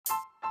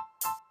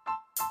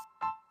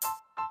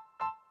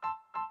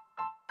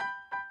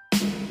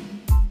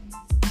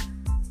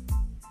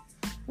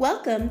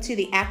Welcome to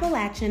the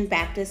Appalachian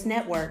Baptist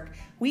Network.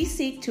 We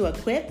seek to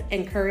equip,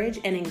 encourage,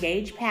 and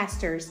engage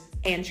pastors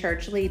and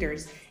church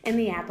leaders in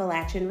the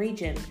Appalachian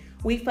region.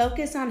 We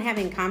focus on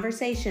having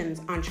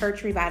conversations on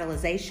church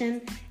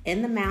revitalization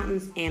in the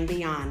mountains and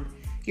beyond.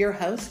 Your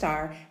hosts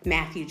are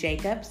Matthew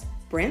Jacobs,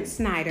 Brent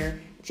Snyder,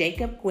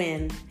 Jacob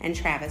Gwynn, and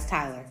Travis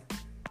Tyler.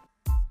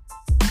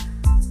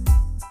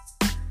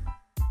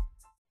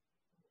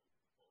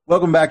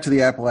 Welcome back to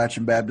the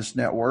Appalachian Baptist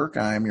Network.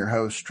 I am your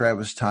host,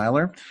 Travis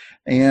Tyler,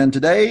 and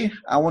today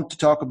I want to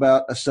talk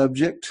about a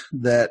subject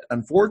that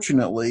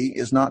unfortunately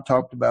is not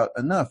talked about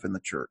enough in the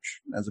church.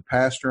 As a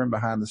pastor and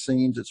behind the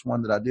scenes, it's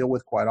one that I deal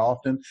with quite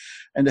often.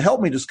 And to help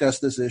me discuss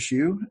this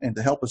issue and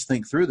to help us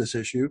think through this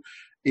issue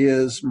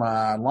is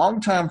my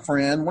longtime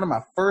friend, one of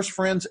my first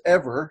friends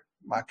ever,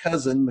 my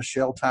cousin,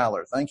 Michelle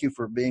Tyler. Thank you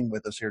for being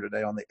with us here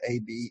today on the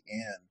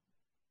ABN.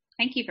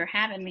 Thank you for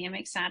having me. I'm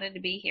excited to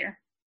be here.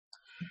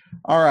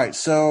 All right,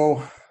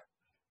 so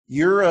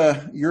you're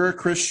a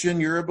Christian,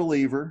 you're a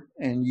believer,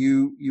 and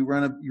you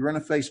run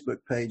a Facebook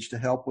page to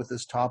help with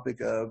this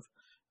topic of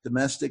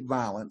domestic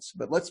violence.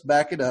 But let's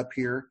back it up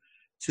here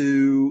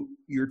to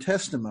your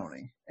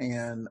testimony.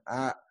 And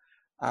I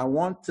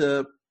want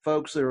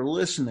folks that are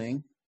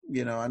listening,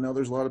 I know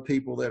there's a lot of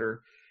people that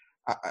are.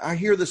 I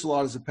hear this a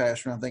lot as a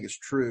pastor, and I think it's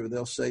true.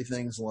 They'll say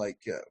things like,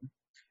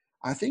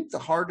 "I think the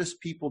hardest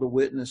people to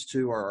witness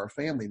to are our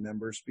family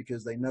members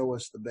because they know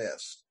us the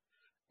best."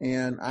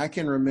 And I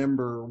can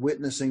remember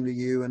witnessing to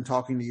you and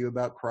talking to you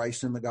about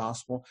Christ and the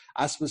gospel.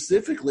 I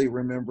specifically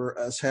remember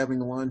us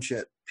having lunch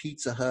at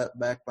Pizza Hut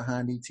back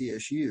behind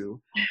ETSU.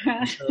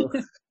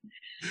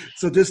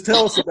 So just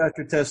tell us about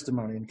your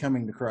testimony and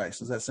coming to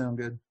Christ. Does that sound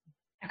good?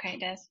 Okay, it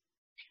does.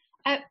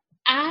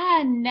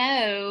 I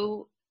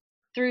know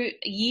through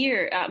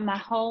my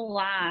whole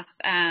life,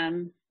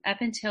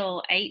 up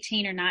until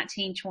 18 or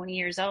 19, 20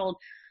 years old,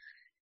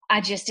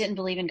 I just didn't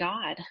believe in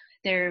God.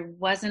 There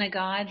wasn't a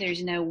God.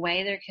 There's no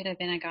way there could have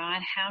been a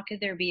God. How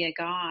could there be a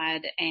God?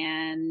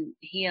 And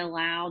he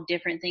allowed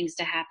different things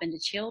to happen to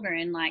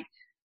children. Like,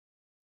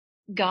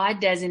 God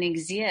doesn't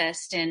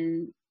exist.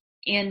 And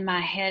in my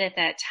head at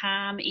that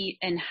time,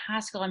 in high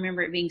school, I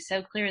remember it being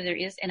so clear there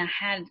is. And I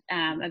had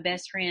a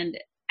best friend,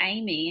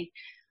 Amy,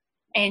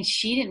 and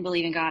she didn't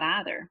believe in God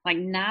either. Like,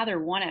 neither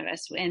one of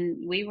us.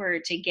 And we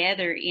were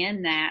together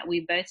in that.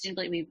 We both didn't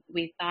believe.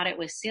 We thought it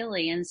was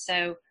silly. And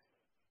so,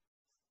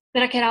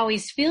 but I could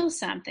always feel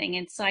something.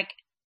 It's like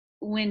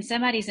when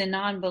somebody's a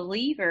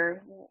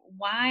non-believer,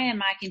 why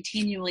am I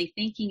continually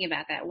thinking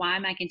about that? Why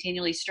am I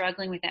continually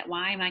struggling with that?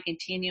 Why am I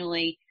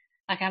continually,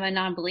 like, I'm a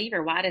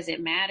non-believer. Why does it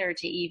matter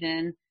to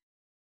even,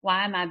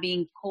 why am I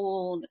being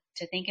pulled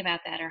to think about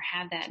that or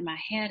have that in my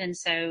head? And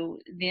so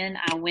then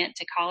I went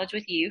to college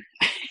with you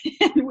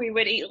and we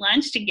would eat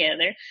lunch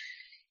together.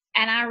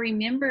 And I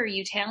remember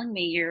you telling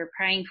me you're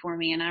praying for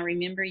me. And I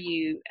remember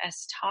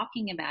us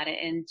talking about it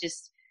and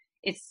just,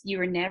 you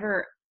were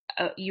never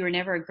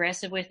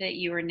aggressive with it.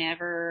 You were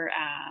never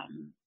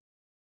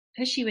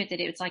pushy with it.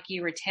 It was like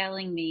you were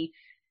telling me,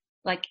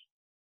 like,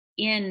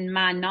 in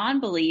my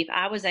non-belief,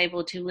 I was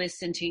able to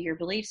listen to your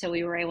belief. So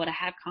we were able to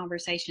have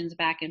conversations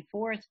back and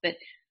forth. But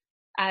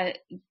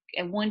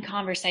one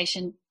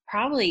conversation,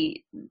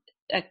 probably,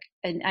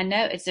 I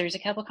know there's a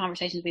couple of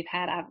conversations we've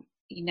had. I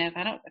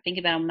think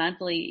about them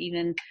monthly,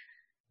 even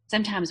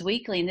sometimes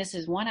weekly. And this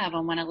is one of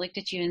them when I looked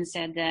at you and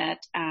said that,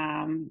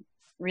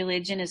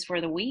 religion is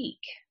for the weak,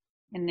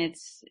 and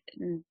it's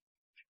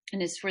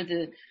for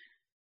the,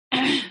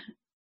 and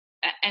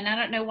I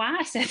don't know why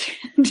I said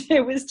that.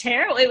 It was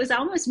terrible. It was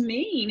almost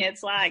mean.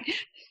 It's like,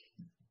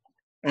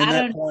 at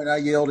that point I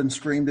yelled and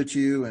screamed at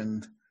you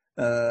and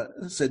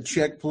said,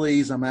 "Check,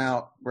 please, I'm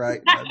out."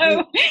 Right?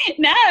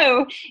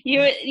 No,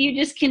 you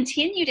just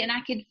continued, and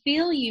I could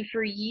feel you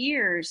for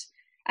years.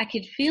 I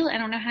could feel, I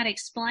don't know how to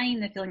explain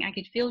the feeling. I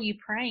could feel you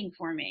praying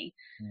for me.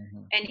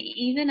 Mm-hmm. And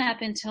even up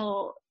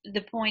until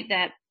the point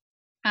that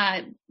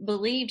I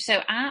believed.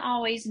 So I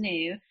always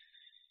knew,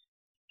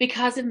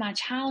 because of my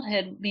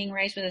childhood being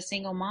raised with a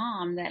single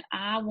mom, that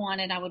I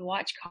would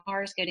watch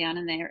cars go down,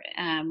 and there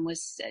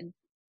was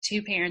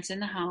two parents in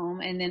the home.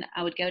 And then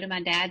I would go to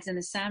my dad's in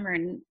the summer,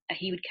 and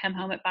he would come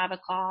home at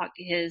 5:00.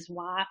 His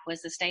wife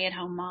was a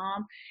stay-at-home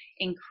mom.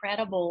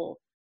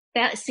 Incredible.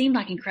 That seemed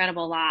like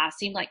incredible life.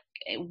 Seemed like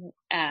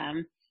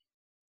a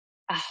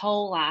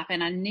whole life.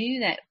 And I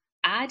knew that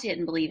I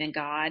didn't believe in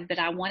God, but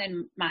I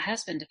wanted my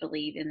husband to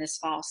believe in this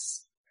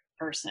false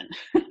person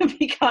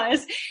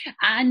because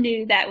I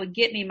knew that would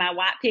get me my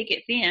white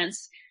picket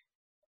fence,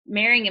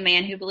 marrying a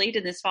man who believed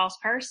in this false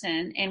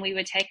person. And we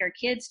would take our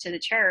kids to the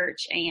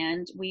church,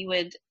 and we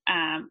would,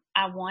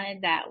 I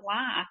wanted that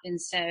life.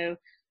 And so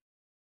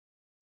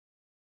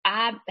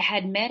I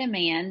had met a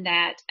man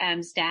that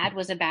his dad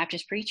was a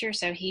Baptist preacher.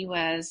 So he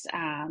was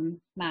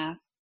my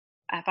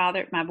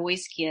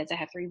boys' kids. I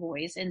have 3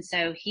 boys. And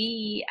so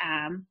he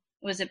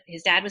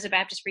his dad was a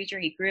Baptist preacher.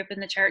 He grew up in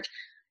the church.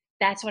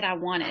 That's what I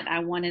wanted. I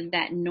wanted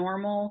that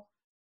normal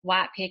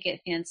white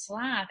picket fence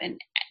life. And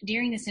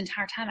during this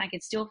entire time, I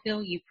could still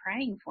feel you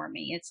praying for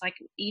me. It's like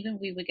even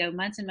we would go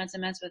months and months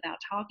and months without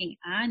talking.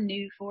 I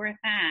knew for a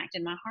fact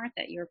in my heart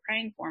that you were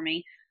praying for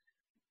me.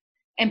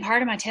 And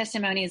part of my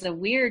testimony is a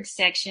weird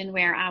section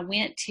where I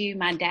went to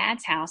my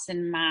dad's house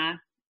and my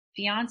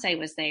fiance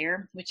was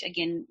there, which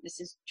again, this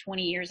is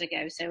 20 years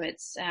ago. So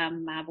it's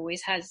my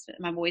boy's husband,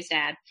 my boy's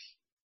dad.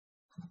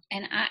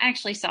 And I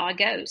actually saw a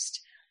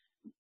ghost.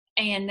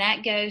 And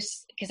that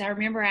ghost, because I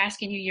remember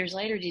asking you years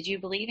later, did you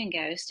believe in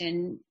ghosts?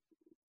 And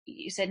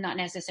you said not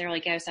necessarily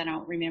ghosts. I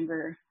don't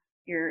remember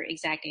your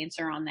exact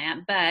answer on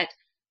that, but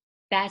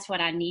that's what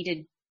I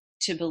needed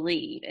to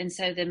believe. And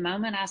so the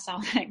moment I saw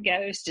that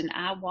ghost and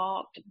I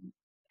walked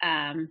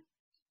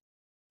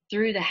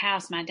through the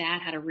house, my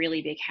dad had a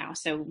really big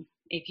house. So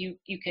if you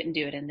couldn't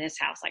do it in this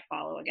house, like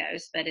follow a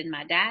ghost, but in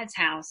my dad's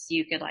house,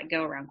 you could like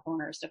go around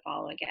corners to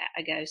follow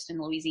a ghost in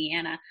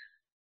Louisiana.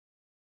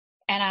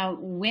 And I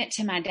went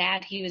to my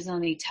dad. He was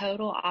on the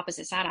total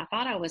opposite side. I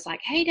thought I was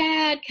like, hey,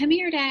 Dad, come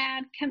here,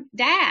 Dad. Come,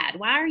 Dad,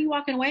 why are you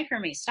walking away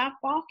from me? Stop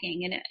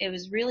walking. And it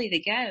was really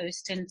the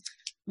ghost. And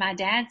my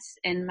dad's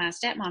and my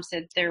stepmom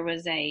said there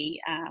was they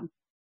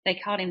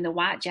called him the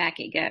white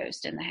jacket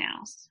ghost in the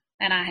house.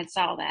 And I had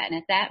saw that. And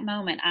at that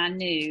moment, I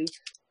knew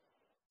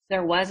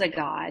there was a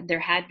God.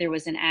 There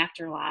was an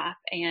afterlife.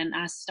 And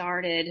I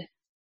started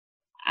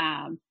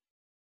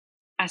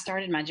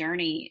my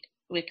journey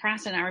with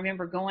Christ. And I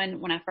remember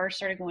when I first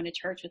started going to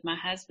church with my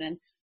husband,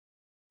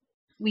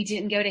 we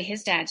didn't go to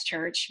his dad's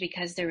church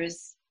because there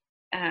was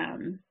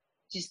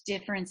just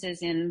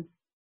differences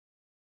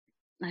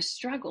I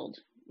struggled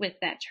with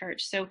that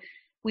church. So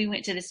we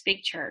went to this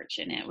big church,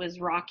 and it was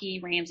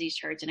Rocky Ramsey's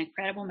church, an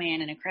incredible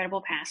man, an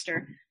incredible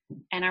pastor.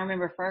 And I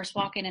remember first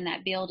walking in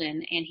that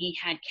building, and he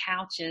had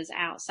couches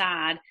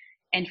outside.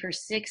 And for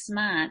 6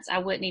 months, I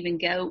wouldn't even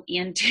go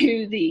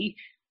into the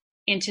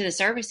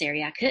service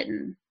area. I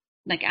couldn't.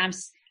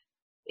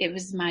 It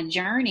was my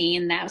journey,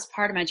 and that was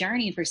part of my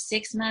journey. And for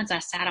 6 months, I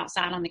sat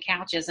outside on the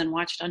couches and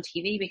watched on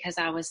TV because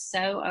I was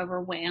so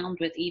overwhelmed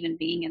with even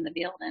being in the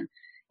building.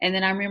 And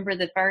then I remember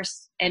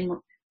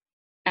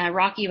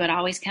Rocky would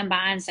always come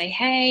by and say,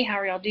 hey, how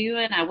are y'all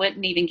doing? I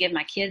wouldn't even give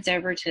my kids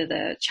over to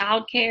the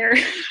child care.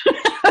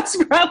 I was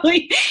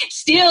probably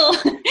still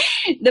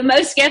the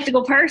most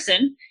skeptical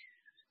person.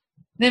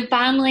 Then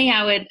finally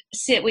I would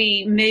sit,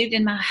 we moved,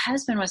 and my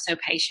husband was so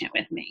patient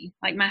with me.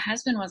 Like, my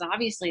husband was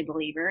obviously a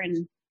believer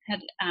and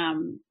had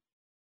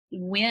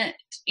went,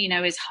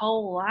 his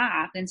whole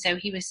life. And so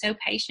he was so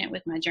patient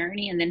with my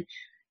journey. And then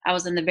I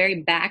was in the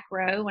very back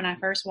row when I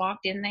first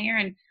walked in there.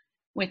 And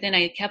within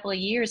a couple of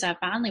years, I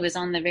finally was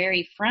on the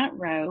very front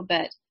row.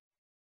 But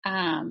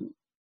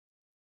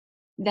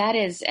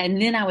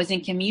and then I was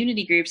in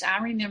community groups. I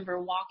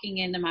remember walking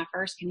into my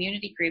first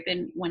community group,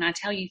 and when I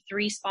tell you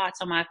 3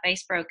 spots on my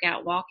face broke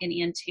out walking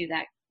into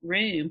that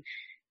room,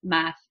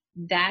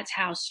 that's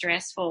how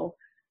stressful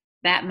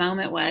that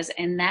moment was.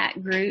 And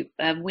that group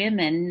of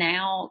women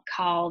now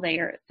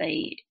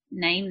they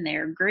name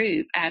their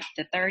group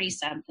after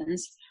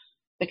 30-somethings,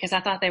 because I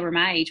thought they were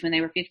my age when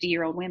they were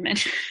 50-year-old women.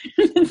 So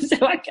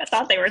I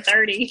thought they were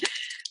 30.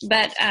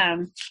 But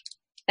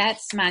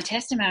that's my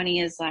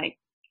testimony, is like,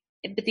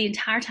 but the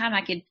entire time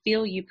I could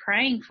feel you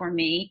praying for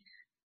me.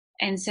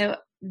 And so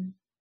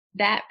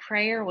that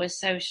prayer was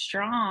so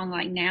strong.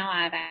 Like, now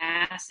I've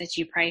asked that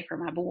you pray for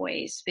my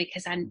boys,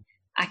 because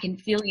I can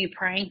feel you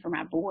praying for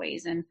my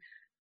boys. And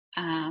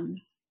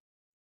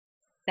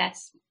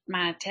that's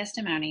my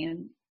testimony,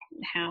 and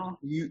how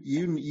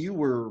you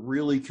were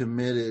really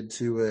committed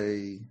to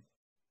a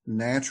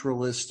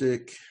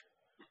naturalistic,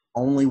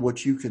 only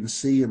what you can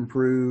see and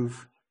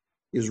prove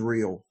is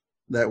real.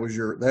 That was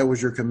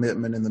your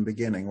commitment in the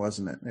beginning,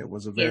 wasn't it? It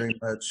was a very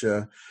much,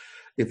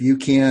 if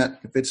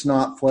it's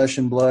not flesh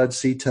and blood,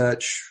 see,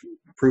 touch,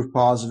 proof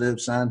positive,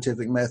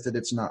 scientific method,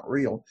 it's not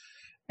real.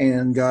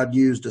 And God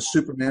used a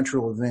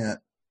supernatural event.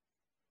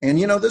 And,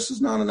 this is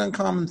not an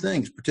uncommon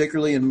thing,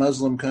 particularly in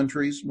Muslim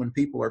countries when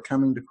people are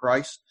coming to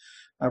Christ.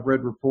 I've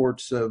read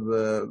reports of,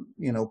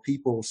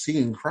 people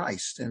seeing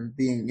Christ and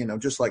being,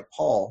 just like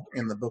Paul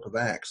in the book of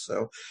Acts.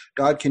 So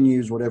God can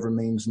use whatever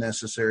means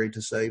necessary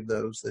to save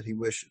those that he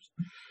wishes.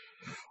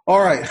 All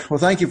right. Well,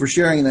 thank you for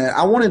sharing that.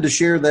 I wanted to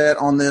share that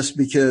on this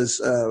because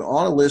a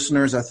lot of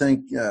listeners, I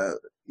think,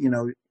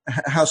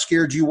 how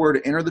scared you were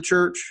to enter the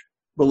church.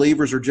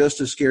 Believers are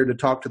just as scared to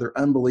talk to their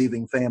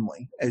unbelieving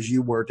family as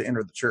you were to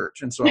enter the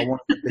church. And so I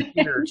wanted them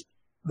to hear,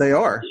 they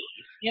are.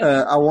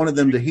 Yep. I wanted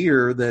them to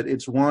hear that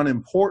it's, 1,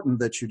 important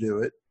that you do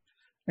it,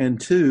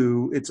 and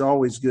 2, it's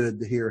always good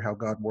to hear how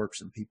God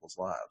works in people's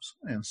lives.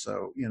 And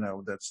so,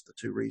 that's the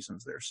 2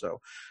 reasons there.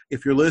 So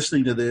if you're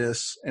listening to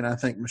this, and I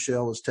think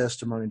Michelle is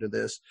testimony to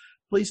this,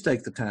 please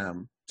take the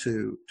time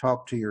to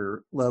talk to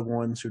your loved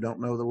ones who don't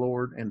know the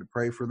Lord and to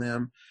pray for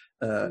them,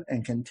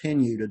 and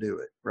continue to do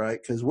it, right?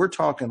 Because we're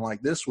talking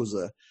like this was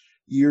a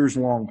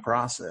years-long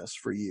process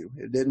for you.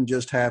 It didn't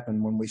just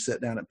happen when we sat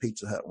down at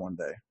Pizza Hut one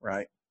day,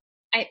 right?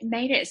 I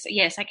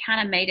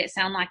kind of made it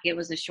sound like it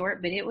was a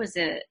short, but it was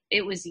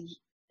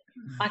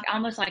like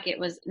almost like it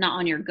was not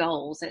on your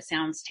goals. That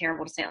sounds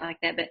terrible to say it like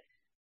that, but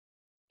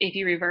if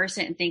you reverse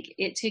it and think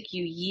it took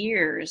you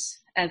years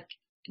of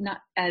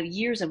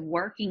years of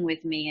working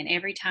with me, and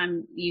every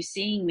time you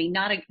seeing me,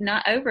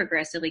 not over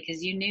aggressively,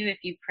 because you knew if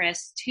you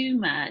pressed too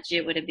much,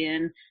 it would have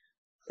been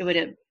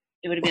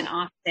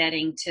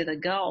offsetting to the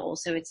goal.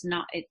 So it's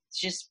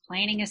just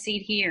planting a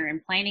seed here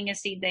and planting a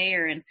seed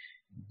there, and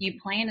you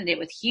planted it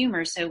with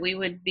humor. So we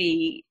would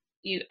be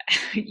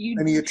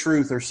any of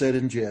truth or said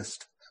in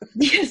jest.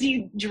 Because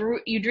you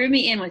drew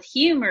me in with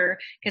humor,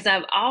 because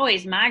I've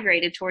always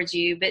migrated towards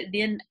you, but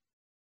then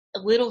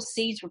little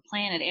seeds were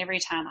planted every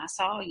time I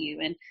saw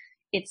you. And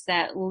it's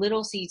that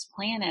little seeds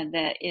planted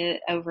that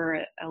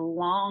over a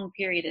long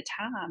period of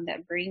time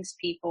that brings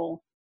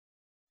people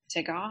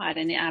to God.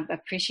 And I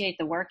appreciate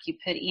the work you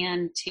put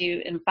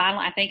into. And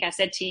finally, I think I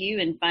said to you,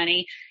 and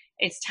funny,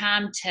 it's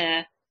time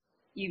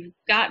you've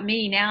got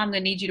me. Now I'm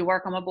going to need you to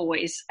work on my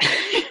boys.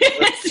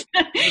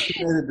 We're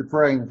committed to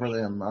praying for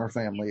them. Our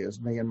family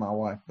is, me and my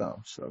wife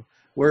both. So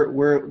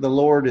we're the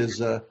Lord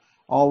is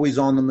always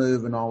on the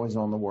move and always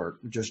on the work,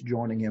 just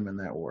joining him in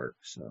that work.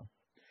 So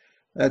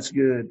that's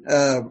good.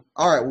 All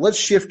right, let's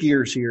shift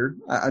gears here.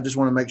 I just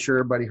want to make sure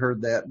everybody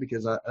heard that,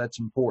 because that's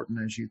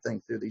important as you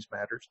think through these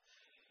matters.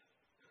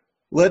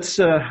 Let's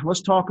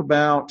talk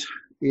about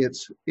it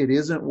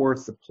isn't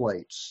worth the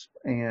plates,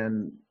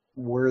 and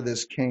where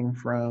this came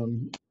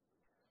from.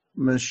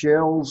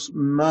 Michelle's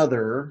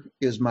mother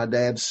is my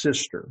dad's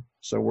sister,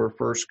 so we're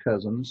first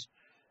cousins,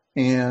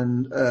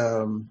 and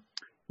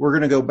we're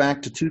going to go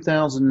back to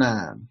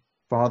 2009,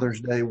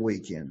 Father's Day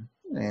weekend.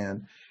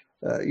 And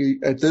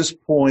at this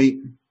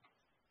point,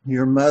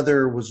 your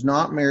mother was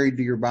not married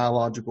to your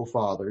biological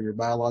father. Your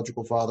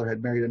biological father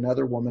had married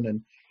another woman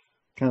and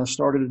kind of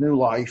started a new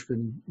life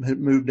and had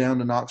moved down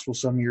to Knoxville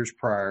some years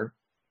prior.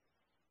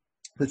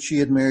 But she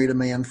had married a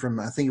man from,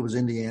 I think it was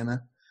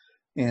Indiana,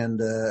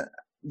 and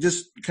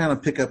just kind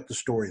of pick up the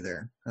story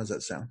there. How's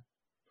that sound?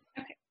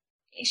 Okay.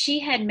 She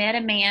had met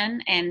a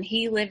man, and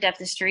he lived up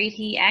the street.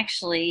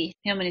 Him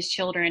and his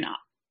children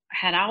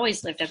had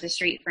always lived up the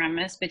street from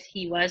us, but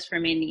he was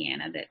from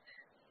Indiana. That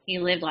he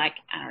lived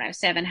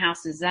 7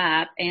 houses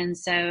up. And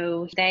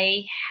so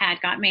they had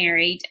got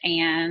married,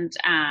 and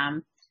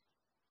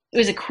it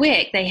was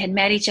they had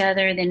met each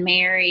other, then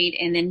married,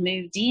 and then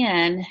moved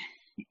in.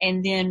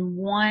 And then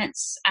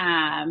once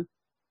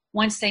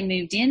they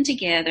moved in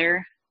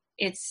together,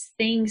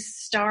 things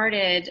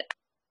started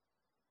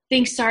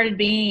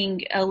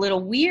being a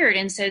little weird.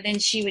 And so then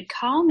she would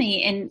call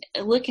me, and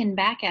looking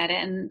back at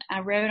it, and I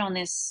wrote on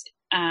this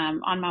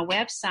on my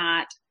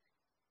website,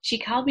 she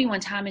called me one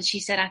time and she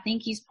said, "I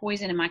think he's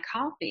poisoning my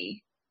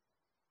coffee."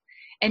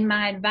 And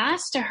my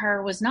advice to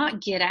her was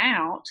not get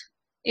out.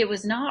 It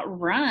was not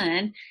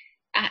run.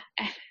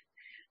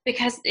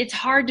 Because it's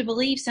hard to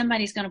believe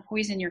somebody's going to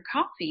poison your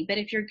coffee. But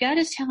if your gut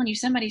is telling you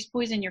somebody's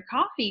poisoning your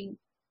coffee,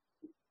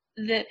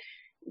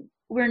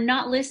 we're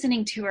not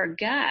listening to our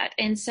gut.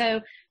 And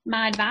so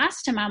my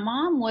advice to my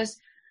mom was,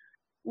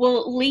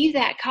 well, leave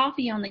that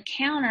coffee on the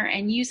counter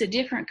and use a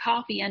different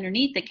coffee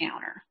underneath the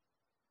counter.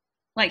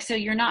 So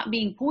you're not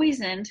being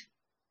poisoned.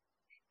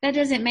 That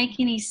doesn't make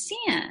any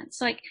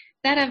sense.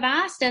 That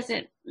advice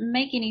doesn't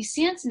make any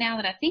sense now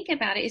that I think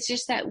about it. It's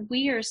just that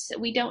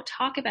we don't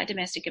talk about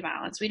domestic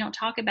violence. We don't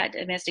talk about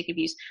domestic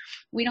abuse.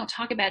 We don't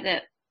talk about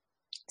that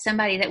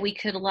somebody that we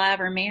could love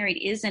or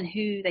married isn't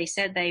who they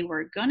said they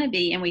were going to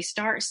be. And we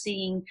start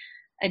seeing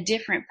a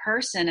different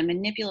person, a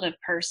manipulative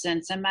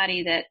person,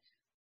 somebody that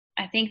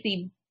I think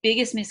the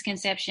biggest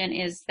misconception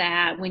is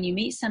that when you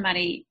meet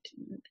somebody,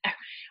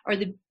 or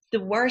the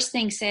worst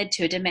thing said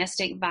to a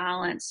domestic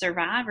violence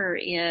survivor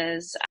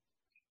is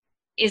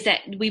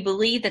that we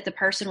believe that the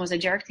person was a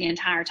jerk the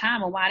entire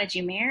time. Well, why did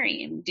you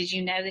marry him? Did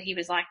you know that he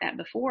was like that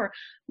before?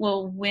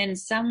 Well, when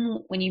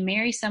you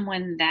marry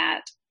someone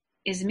that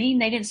is mean,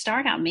 they didn't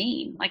start out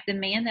mean. The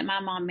man that my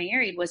mom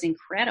married was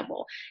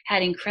incredible,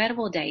 had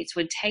incredible dates,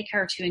 would take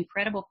her to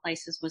incredible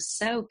places, was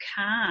so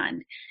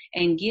kind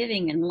and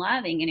giving and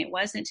loving. And it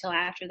wasn't until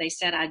after they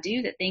said I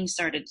do that things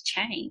started to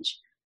change.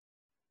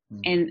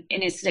 And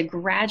it's a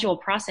gradual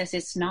process.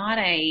 It's not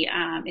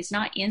it's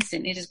not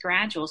instant. It is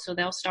gradual. So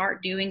they'll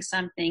start doing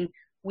something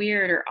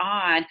weird or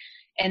odd,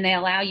 and they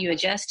allow you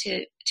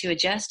to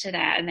adjust to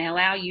that, and they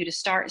allow you to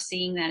start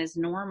seeing that as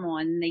normal.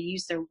 And they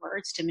use their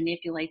words to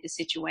manipulate the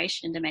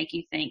situation to make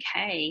you think,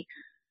 hey,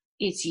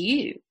 it's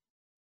you.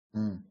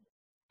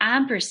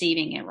 I'm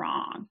perceiving it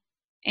wrong.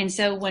 And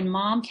so when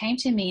mom came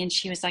to me and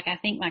she was like, I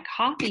think my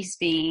coffee's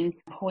being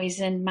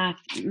poisoned, my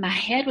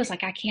head was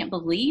like, I can't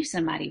believe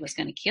somebody was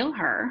going to kill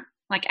her,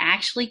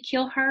 actually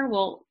kill her.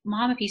 Well,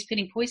 mom, if he's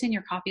putting poison in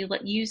your coffee,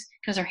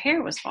 because her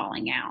hair was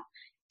falling out.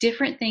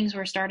 Different things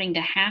were starting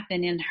to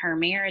happen in her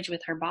marriage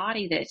with her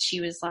body that she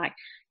was like,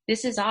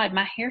 this is odd.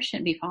 My hair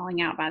shouldn't be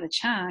falling out by the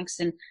chunks.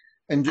 And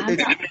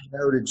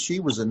noted, she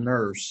was a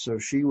nurse, so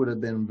she would have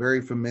been very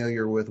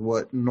familiar with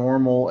what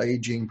normal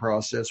aging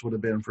process would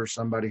have been for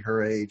somebody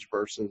her age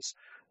versus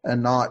a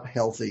not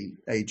healthy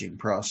aging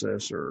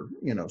process or,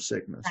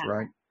 sickness,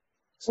 right?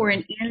 For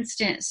an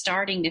instant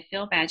starting to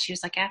feel bad. She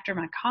was like, after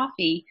my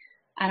coffee,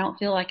 I don't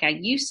feel like I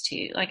used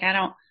to.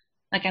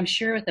 Like, I'm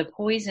sure with the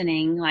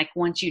poisoning, like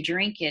once you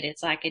drink it,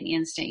 it's like an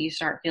instant you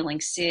start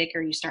feeling sick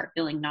or you start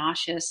feeling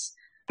nauseous.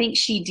 I think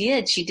she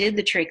did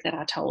the trick that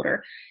I told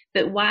her.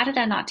 But why did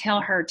I not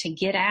tell her to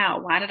get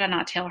out? Why did I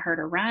not tell her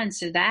to run?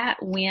 So that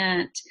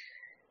went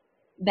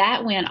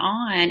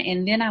on.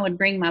 And then I would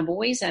bring my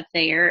boys up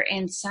there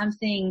and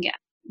something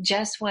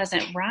just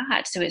wasn't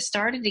right. So it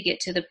started to get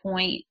to the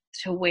point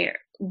to where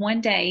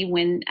one day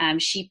when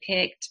she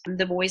picked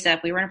the boys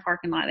up, we were in a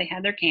parking lot. They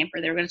had their camper.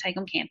 They were going to take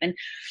them camping.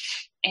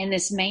 And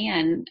this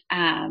man,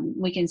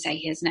 we can say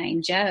his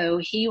name, Joe,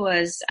 he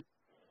was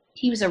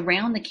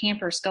around the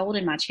camper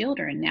scolding my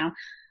children. Now,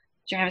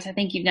 Travis, I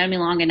think you've known me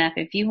long enough.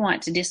 If you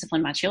want to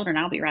discipline my children,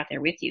 I'll be right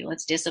there with you.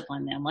 Let's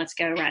discipline them. Let's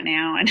go right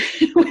now. And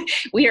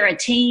we are a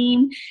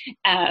team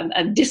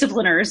of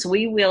discipliners.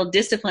 We will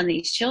discipline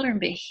these children.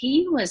 But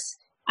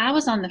I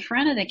was on the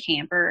front of the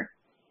camper.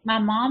 My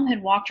mom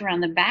had walked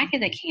around the back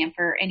of the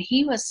camper, and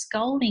he was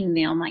scolding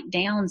them like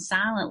down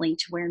silently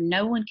to where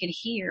no one could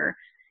hear.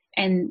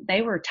 And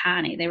they were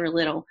tiny. They were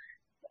little.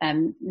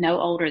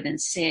 No older than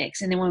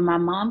 6. And then when my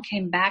mom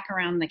came back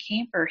around the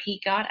camper, he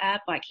got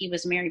up like he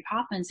was Mary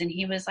Poppins, and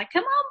he was like,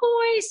 "Come on,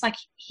 boys." Like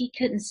he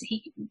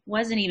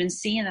wasn't even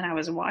seeing that I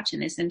was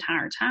watching this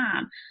entire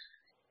time.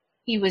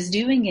 He was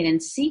doing it in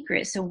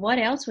secret. So what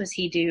else was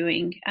he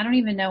doing? I don't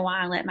even know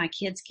why I let my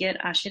kids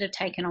I should have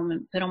taken them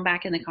and put them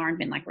back in the car and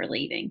been like, "We're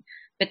leaving."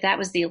 But that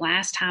was the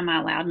last time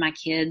I allowed my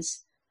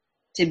kids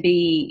to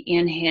be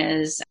in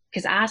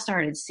because I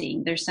started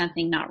seeing there's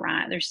something not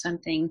right. There's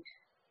something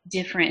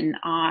different and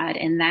odd,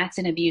 and that's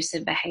an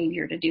abusive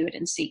behavior to do it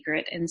in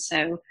secret. And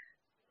so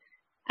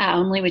I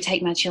only would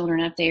take my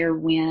children up there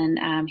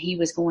when he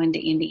was going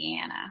to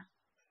Indiana.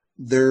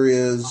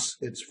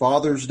 It's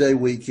Father's Day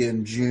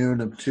weekend,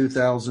 June of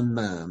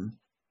 2009.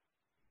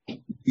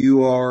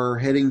 You are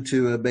heading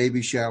to a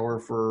baby shower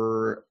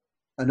for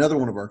another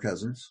one of our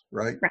cousins,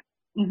 right? Right.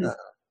 Mm-hmm.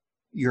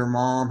 Your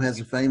mom has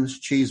a famous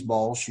cheese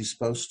ball she's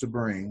supposed to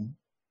bring.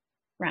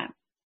 Right.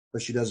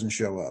 But she doesn't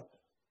show up.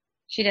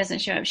 She doesn't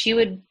show up. She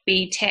would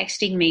be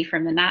texting me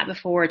from the night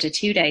before to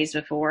 2 days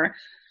before.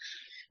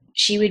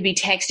 She would be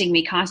texting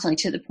me constantly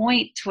to the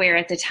point where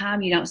at the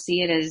time you don't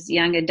see it as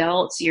young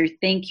adults. You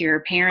think your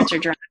parents are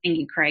driving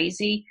you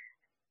crazy.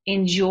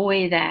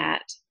 Enjoy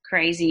that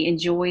crazy.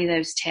 Enjoy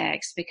those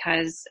texts,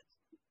 because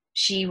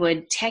she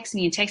would text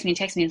me and text me and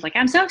text me. It's like,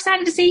 "I'm so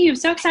excited to see you. I'm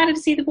so excited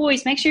to see the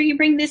boys. Make sure you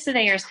bring this to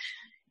theirs."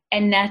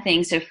 And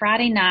nothing. So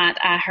Friday night,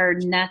 I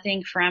heard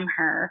nothing from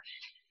her.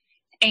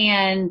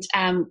 And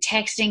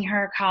texting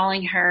her,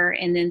 calling her.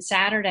 And then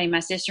Saturday,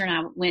 my sister and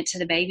I went to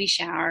the baby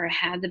shower,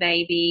 had the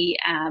baby.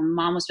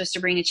 Mom was supposed to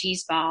bring a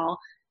cheese ball,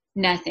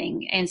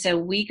 nothing. And so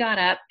we got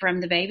up from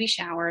the baby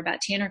shower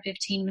about 10 or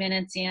 15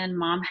 minutes in.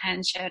 Mom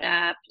hadn't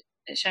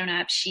shown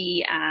up.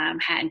 She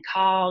hadn't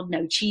called,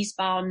 no cheese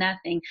ball,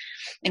 nothing.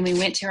 And we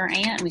went to her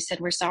aunt and we said,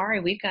 "We're sorry,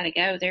 we've got to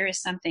go. There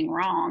is something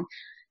wrong."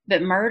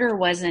 But murder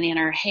wasn't in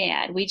her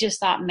head. We just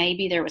thought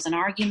maybe there was an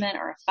argument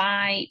or a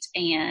fight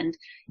and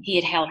he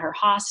had held her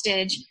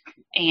hostage.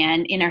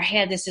 And in her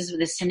head, this is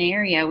the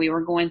scenario we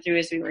were going through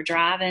as we were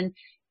driving.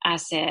 I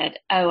said,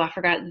 "Oh, I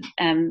forgot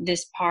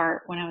this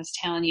part when I was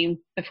telling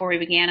you before we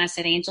began." I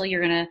said, "Angela,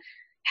 you're going to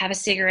have a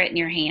cigarette in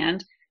your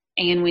hand.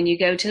 And when you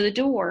go to the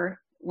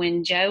door,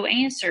 when Joe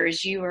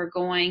answers, you are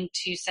going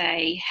to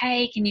say,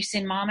 'Hey, can you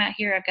send Mom out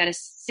here? I've got a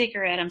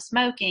cigarette. I'm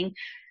smoking.'"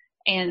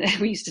 And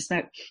we used to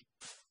smoke.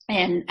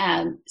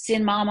 And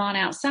send Mom on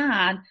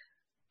outside,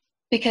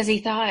 because he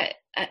thought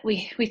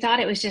we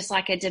thought it was just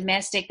like a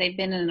domestic. They've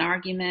been in an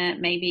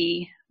argument,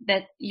 maybe,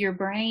 that your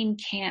brain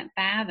can't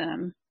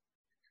fathom,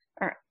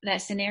 or that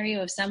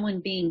scenario of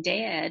someone being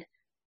dead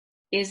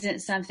isn't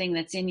something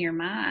that's in your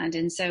mind.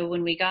 And so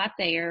when we got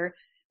there,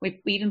 we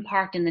even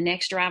parked in the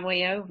next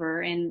driveway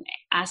over, and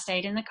I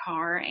stayed in the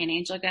car, and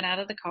Angela got out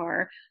of the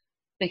car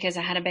because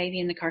I had a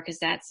baby in the car, because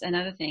that's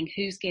another thing.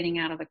 Who's getting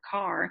out of the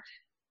car?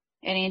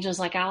 And Angela's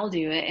like, "I'll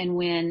do it." And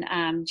when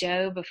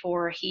Joe,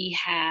 before he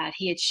had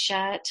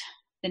shut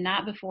the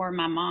night before,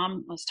 my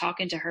mom was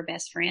talking to her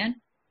best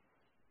friend,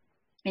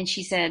 and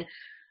she said,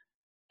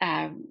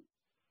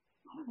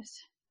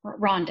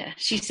 Rhonda.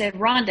 She said,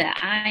 "Rhonda,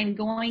 I'm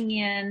going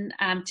in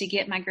to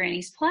get my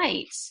granny's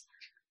plates.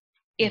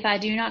 If I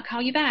do not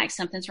call you back,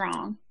 something's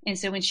wrong." And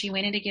so when she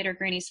went in to get her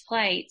granny's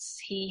plates,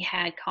 he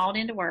had called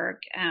into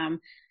work.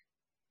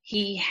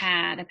 He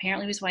had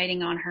apparently was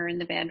waiting on her in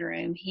the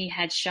bedroom. He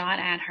had shot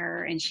at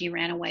her, and she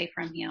ran away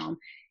from him.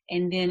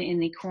 And then in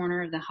the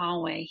corner of the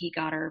hallway, he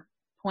got her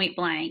point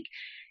blank.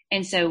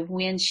 And so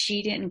when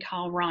she didn't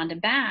call Rhonda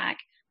back,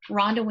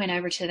 Rhonda went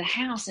over to the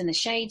house, and the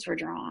shades were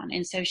drawn.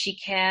 And so she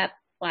kept,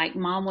 like,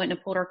 Mom wouldn't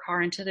have pulled her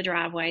car into the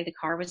driveway.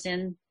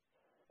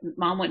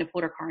 Mom wouldn't have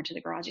pulled her car into the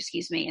garage,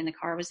 and the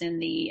car was in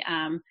the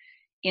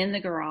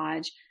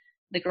garage.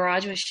 The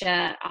garage was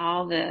shut.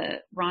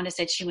 Rhonda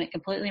said she went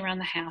completely around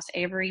the house.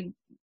 Every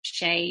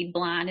shade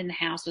blind in the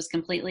house was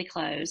completely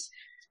closed.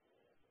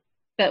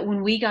 But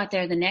when we got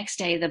there the next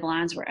day, the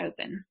blinds were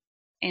open.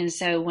 And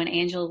so when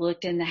Angela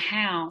looked in the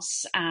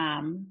house,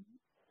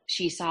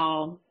 she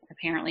saw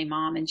apparently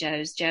Mom and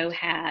Joe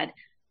had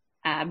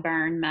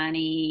burned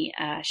money,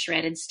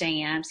 shredded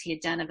stamps. He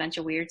had done a bunch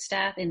of weird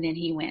stuff, and then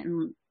he went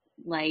and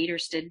laid or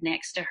stood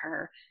next to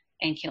her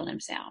and killed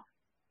himself.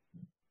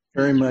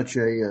 Very much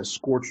a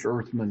scorched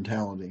earth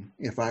mentality.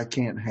 If I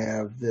can't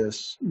have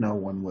this, no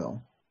one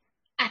will.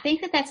 I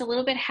think that that's a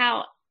little bit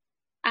how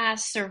I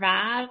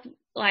survived.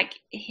 Like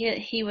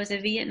he was a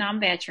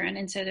Vietnam veteran,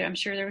 and so I'm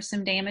sure there was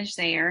some damage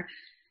there.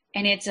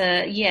 And it's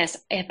yes,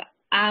 if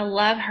I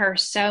love her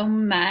so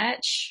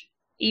much,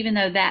 even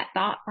though that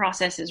thought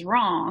process is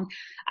wrong,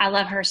 I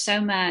love her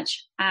so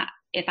much.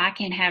 If I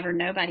can't have her,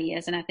 nobody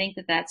is. And I think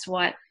that that's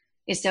what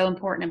is so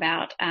important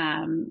about,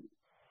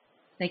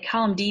 they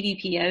call them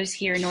DDPOs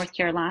here in North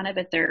Carolina,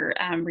 but they're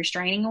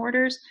restraining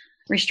orders.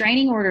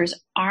 Restraining orders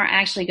aren't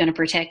actually going to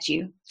protect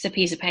you. It's a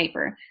piece of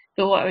paper.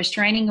 But what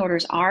restraining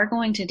orders are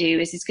going to do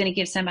is it's going to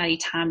give somebody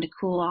time to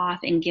cool off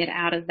and get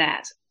out of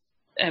that,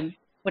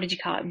 what did you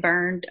call it,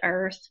 burned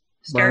earth?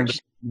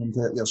 Scorched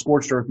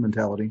earth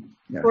mentality.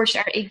 Yeah. Scorched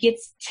earth. It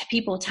gives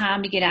people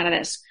time to get out of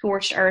that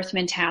scorched earth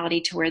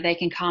mentality to where they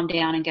can calm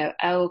down and go,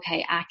 oh,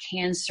 okay, I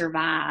can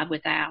survive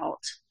without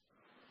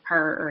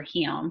her or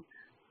him.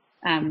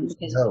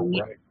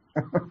 Right.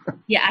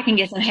 Yeah, I can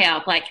get some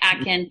help. Like I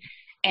can,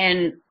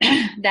 and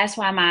that's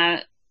why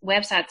my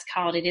website's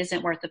called It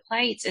Isn't Worth the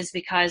Plates, is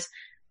because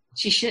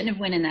she shouldn't have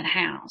went in that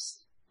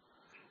house.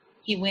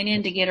 He went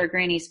in to get her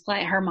granny's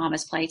plate, her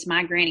mama's plates,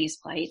 my granny's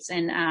plates.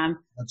 And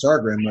that's our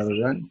grandmother,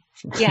 right?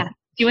 Yeah.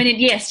 She went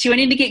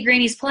in to get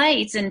granny's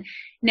plates and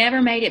never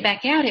made it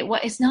back out.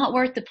 It's not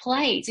worth the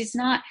plates. It's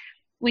not,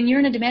 when you're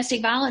in a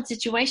domestic violence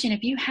situation,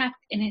 if you have,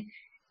 and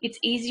it's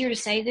easier to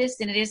say this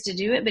than it is to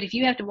do it, but if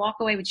you have to walk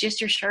away with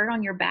just your shirt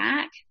on your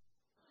back,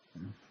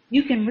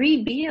 you can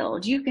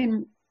rebuild. You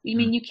can't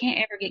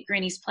ever get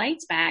granny's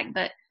plates back,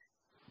 but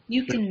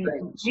you can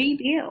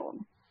rebuild.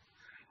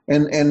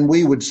 And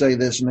we would say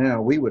this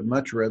now, we would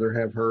much rather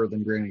have her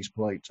than granny's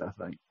plates, I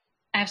think.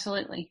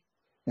 Absolutely.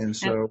 And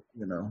so,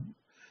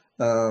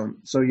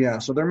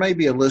 so there may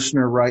be a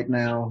listener right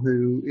now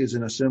who is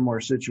in a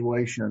similar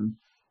situation.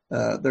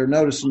 They're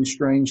noticing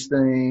strange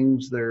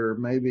things. They're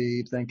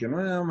maybe thinking,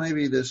 well,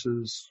 maybe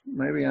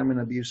I'm in an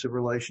abusive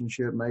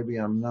relationship. Maybe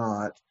I'm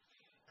not.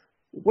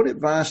 What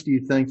advice do you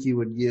think you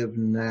would give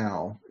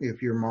now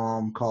if your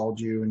mom called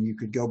you and you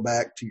could go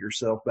back to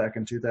yourself back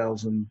in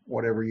 2000,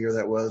 whatever year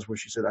that was, where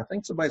she said, I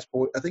think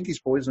he's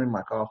poisoning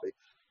my coffee.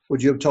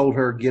 Would you have told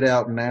her, get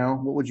out now?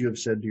 What would you have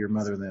said to your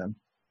mother then?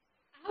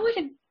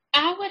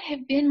 I would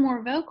have been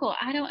more vocal.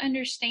 I don't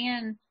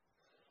understand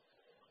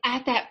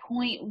at that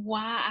point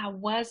why I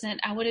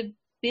wasn't. I would have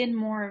been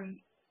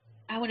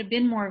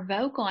more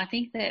vocal. I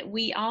think that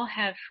we all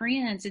have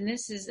friends, and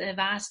this is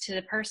advice to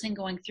the person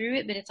going through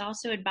it, but it's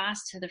also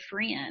advice to the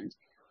friend.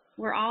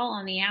 We're all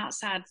on the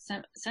outside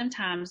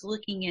sometimes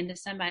looking into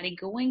somebody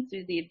going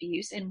through the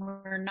abuse, and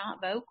we're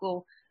not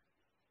vocal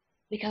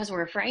because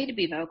we're afraid to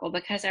be vocal,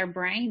 because our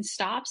brain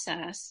stops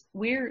us.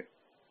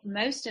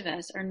 Most of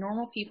us are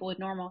normal people with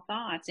normal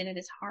thoughts, and it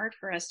is hard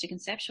for us to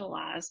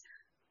conceptualize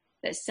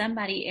that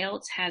somebody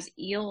else has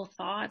ill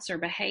thoughts or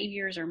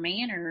behaviors or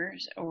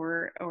manners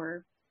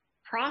or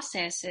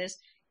processes.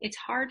 It's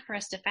hard for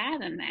us to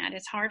fathom that.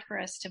 It's hard for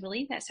us to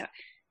believe that. So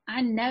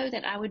I know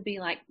that I would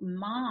be like,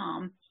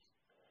 Mom,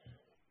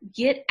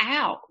 get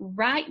out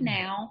right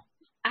now.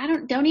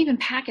 Don't even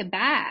pack a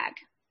bag.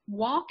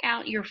 Walk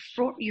out your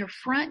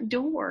front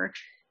door,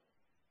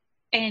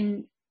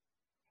 and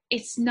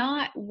it's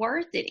not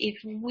worth it. If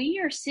we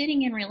are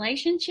sitting in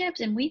relationships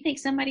and we think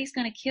somebody's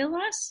going to kill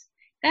us,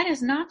 that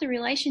is not the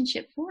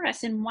relationship for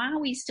us. And why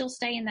we still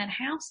stay in that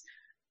house,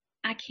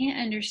 I can't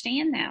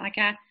understand that. Like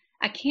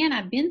I can,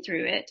 I've been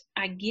through it.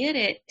 I get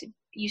it.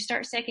 You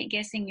start second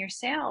guessing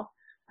yourself.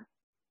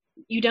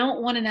 You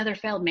don't want another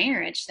failed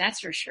marriage. That's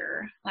for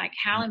sure. Like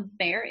how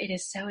embarrassing it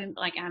is. So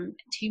like I'm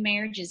 2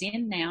 marriages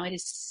in now. It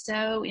is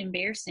so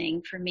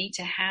embarrassing for me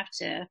to have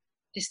to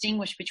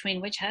distinguish between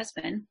which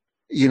husband.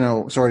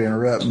 Sorry to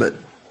interrupt, but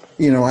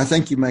I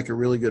think you make a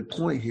really good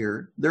point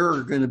here. There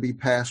are going to be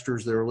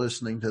pastors that are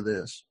listening to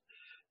this.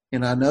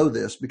 And I know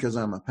this because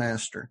I'm a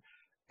pastor.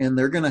 And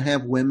they're going to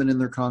have women in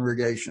their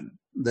congregation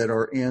that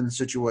are in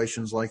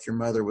situations like your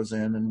mother was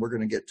in. And we're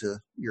going to get to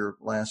your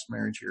last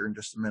marriage here in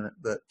just a minute.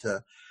 But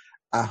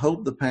I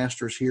hope the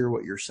pastors hear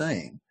what you're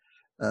saying.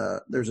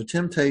 There's a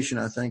temptation,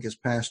 I think, as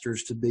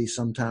pastors to be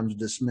sometimes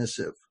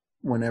dismissive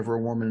whenever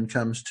a woman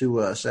comes to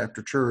us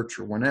after church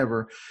or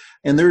whenever.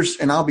 And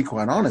I'll be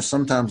quite honest,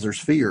 sometimes there's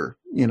fear,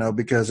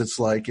 because it's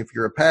like if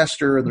you're a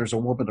pastor and there's a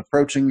woman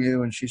approaching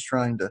you and she's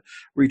trying to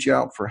reach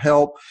out for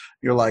help,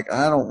 you're like,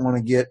 I don't want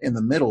to get in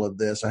the middle of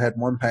this. I had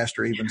one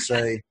pastor even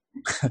say,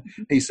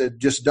 he said,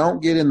 just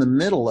don't get in the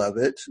middle of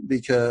it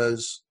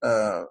because,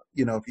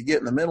 if you get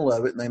in the middle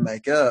of it and they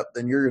make up,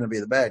 then you're going to be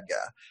the bad guy.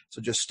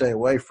 So just stay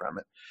away from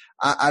it.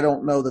 I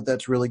don't know that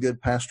that's really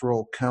good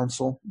pastoral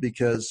counsel,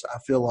 because I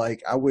feel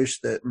like I wish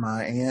that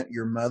my aunt,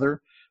 your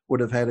mother, would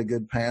have had a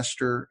good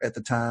pastor at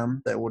the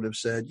time that would have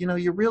said,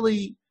 you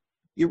really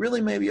you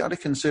really maybe ought to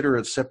consider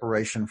a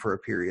separation for a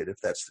period if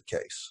that's the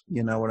case.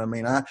 You know what I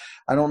mean? I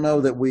don't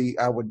know that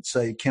I would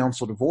say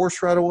counsel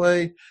divorce right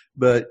away,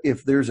 but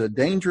if there's a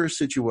dangerous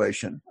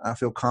situation, I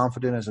feel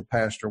confident as a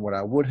pastor what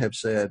I would have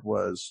said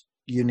was,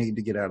 you need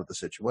to get out of the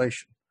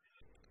situation.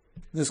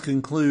 This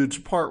concludes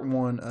part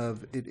 1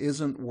 of It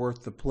Isn't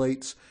Worth the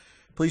Plates.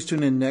 Please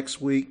tune in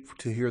next week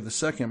to hear the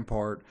second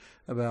part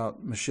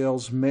about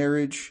Michelle's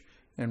marriage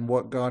and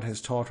what God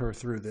has taught her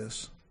through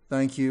this.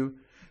 Thank you,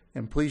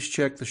 and please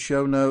check the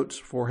show notes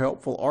for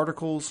helpful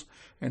articles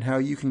and how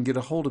you can get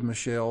a hold of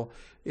Michelle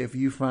if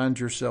you find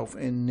yourself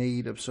in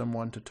need of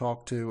someone to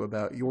talk to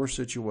about your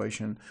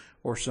situation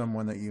or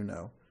someone that you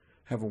know.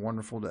 Have a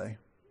wonderful day.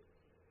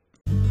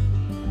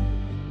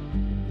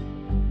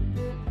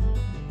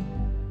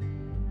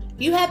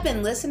 You have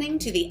been listening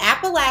to the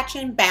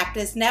Appalachian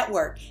Baptist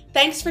Network.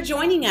 Thanks for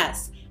joining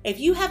us. If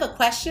you have a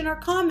question or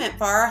comment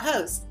for our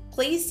host,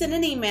 please send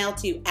an email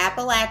to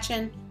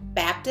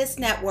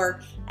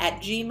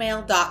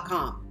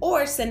appalachianbaptistnetwork@gmail.com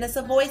or send us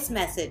a voice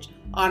message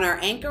on our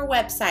Anchor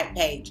website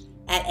page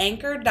at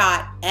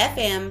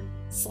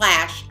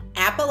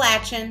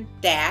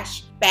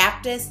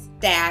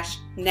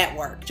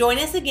anchor.fm/Appalachian-Baptist-Network. Join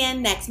us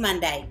again next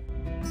Monday.